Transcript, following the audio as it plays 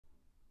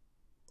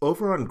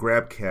Over on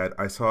GrabCAD,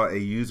 I saw a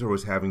user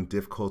was having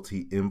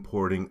difficulty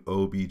importing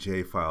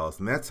OBJ files,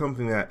 and that's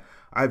something that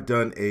I've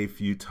done a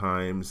few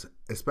times,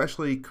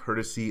 especially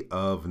courtesy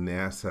of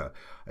NASA.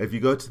 If you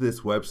go to this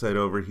website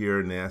over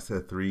here,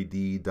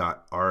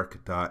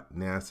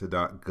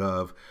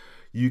 nasa3d.arc.nasa.gov,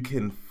 you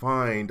can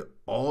find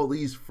all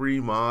these free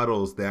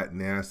models that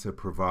NASA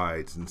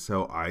provides. And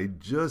so I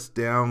just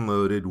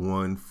downloaded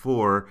one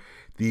for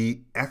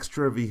the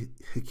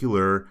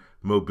extravehicular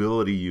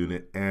mobility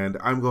unit, and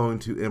I'm going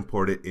to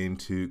import it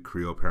into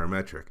Creo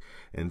Parametric.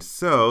 And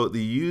so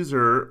the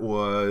user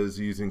was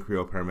using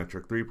Creo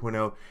Parametric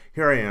 3.0.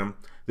 Here I am.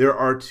 There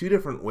are two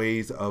different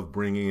ways of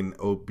bringing an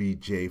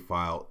OBJ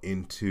file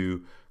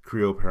into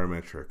Creo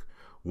Parametric.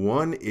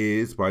 One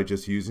is by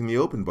just using the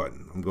open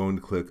button. I'm going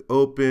to click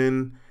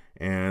open,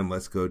 and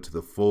let's go to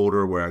the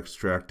folder where I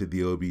extracted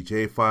the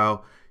OBJ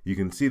file. You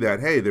can see that,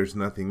 hey, there's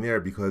nothing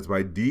there because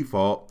by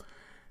default,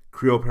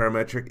 Creo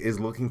Parametric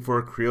is looking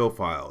for Creo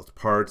files,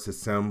 parts,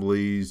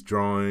 assemblies,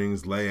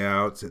 drawings,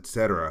 layouts,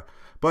 etc.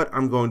 But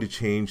I'm going to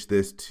change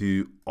this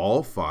to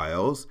all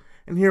files,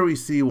 and here we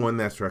see one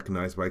that's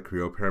recognized by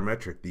Creo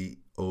Parametric, the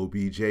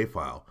OBJ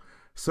file.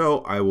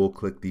 So I will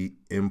click the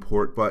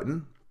import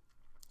button,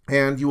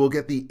 and you will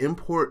get the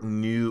import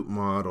new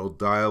model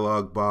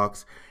dialog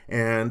box,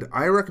 and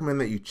I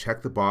recommend that you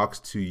check the box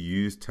to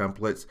use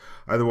templates.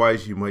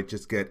 Otherwise you might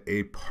just get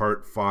a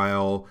part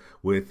file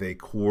with a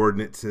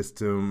coordinate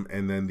system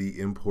and then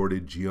the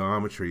imported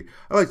geometry.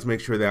 I like to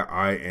make sure that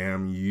I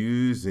am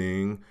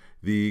using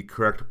the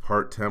correct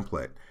part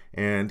template.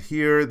 And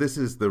here, this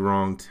is the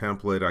wrong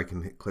template. I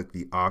can click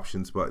the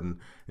options button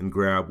and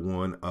grab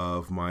one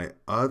of my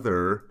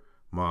other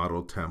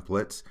model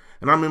templates,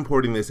 and I'm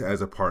importing this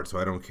as a part, so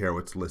I don't care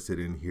what's listed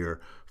in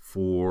here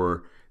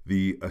for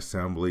the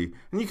assembly,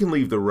 and you can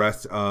leave the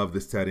rest of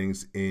the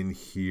settings in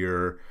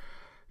here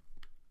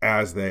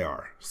as they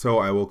are. So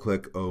I will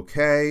click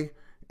OK,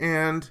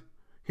 and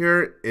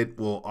here it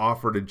will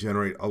offer to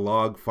generate a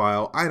log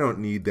file. I don't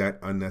need that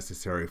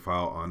unnecessary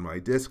file on my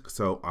disk,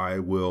 so I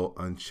will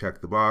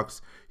uncheck the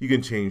box. You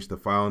can change the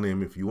file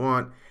name if you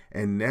want,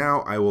 and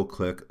now I will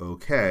click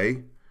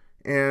OK,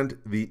 and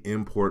the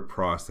import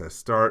process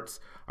starts.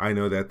 I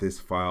know that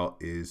this file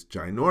is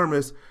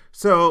ginormous,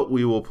 so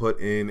we will put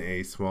in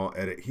a small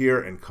edit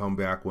here and come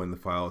back when the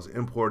file is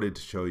imported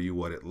to show you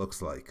what it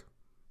looks like.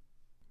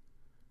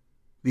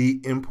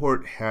 The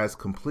import has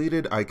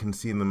completed. I can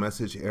see in the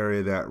message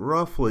area that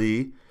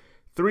roughly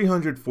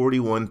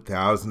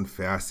 341,000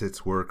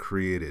 facets were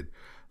created.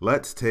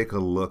 Let's take a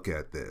look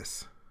at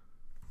this.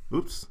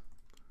 Oops.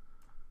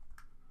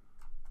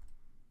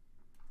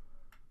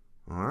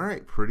 All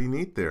right, pretty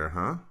neat there,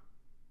 huh?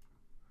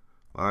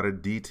 A lot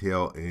of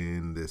detail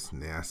in this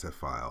NASA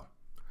file.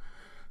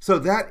 So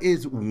that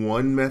is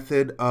one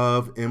method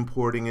of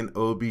importing an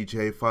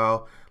OBJ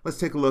file. Let's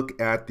take a look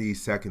at the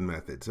second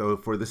method. So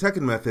for the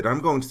second method, I'm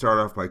going to start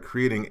off by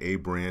creating a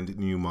brand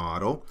new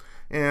model,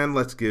 and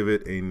let's give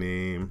it a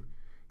name,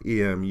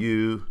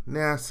 EMU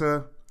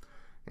NASA,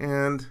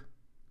 and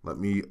let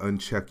me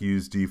uncheck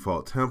use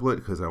default template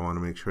because I want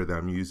to make sure that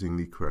I'm using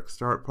the correct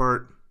start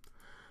part.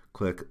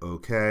 Click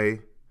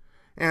OK,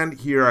 and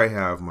here I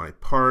have my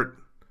part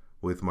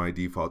with my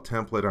default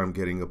template. I'm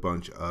getting a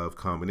bunch of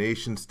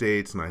combination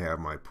states, and I have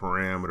my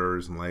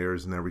parameters and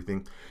layers and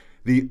everything.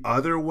 The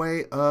other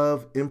way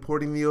of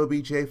importing the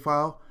OBJ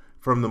file,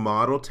 from the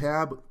Model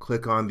tab,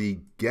 click on the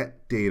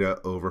Get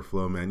Data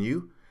Overflow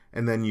menu,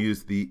 and then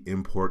use the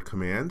Import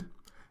command.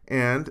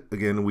 And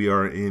again, we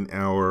are in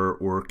our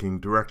working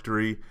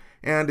directory,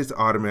 and it's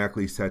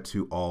automatically set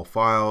to all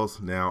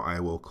files. Now I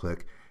will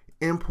click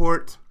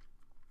Import,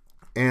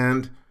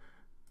 and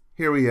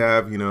here we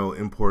have,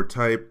 import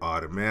type,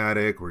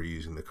 automatic. We're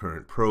using the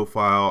current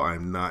profile.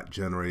 I'm not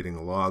generating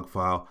a log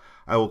file.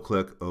 I will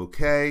click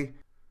OK.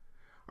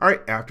 All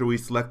right, after we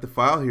select the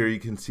file here,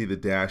 you can see the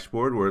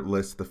dashboard where it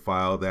lists the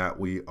file that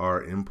we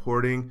are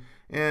importing.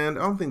 And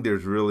I don't think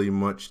there's really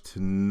much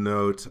to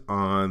note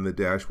on the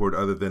dashboard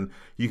other than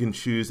you can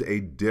choose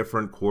a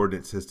different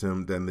coordinate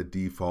system than the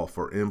default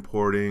for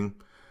importing.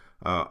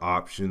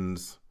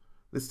 Options.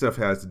 This stuff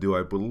has to do,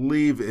 I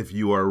believe, if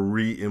you are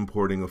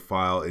re-importing a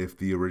file, if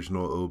the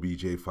original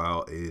OBJ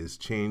file is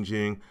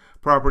changing.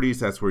 Properties,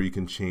 that's where you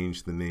can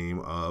change the name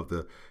of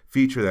the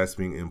feature that's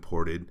being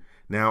imported.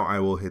 Now I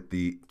will hit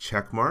the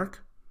check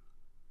mark,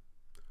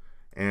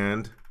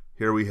 and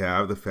here we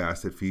have the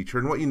facet feature.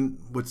 And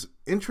what's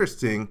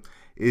interesting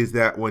is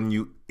that when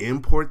you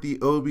import the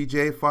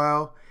OBJ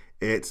file,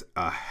 it's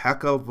a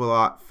heck of a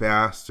lot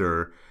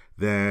faster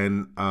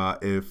than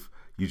if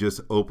you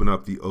just open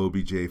up the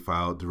OBJ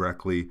file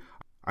directly.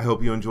 I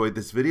hope you enjoyed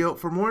this video.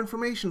 For more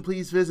information,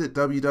 please visit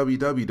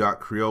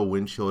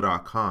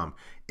www.creowindshield.com.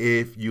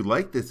 If you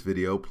like this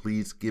video,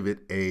 please give it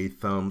a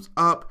thumbs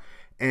up,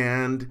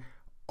 and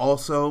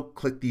also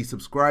click the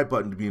subscribe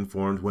button to be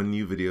informed when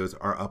new videos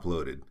are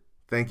uploaded.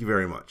 Thank you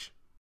very much.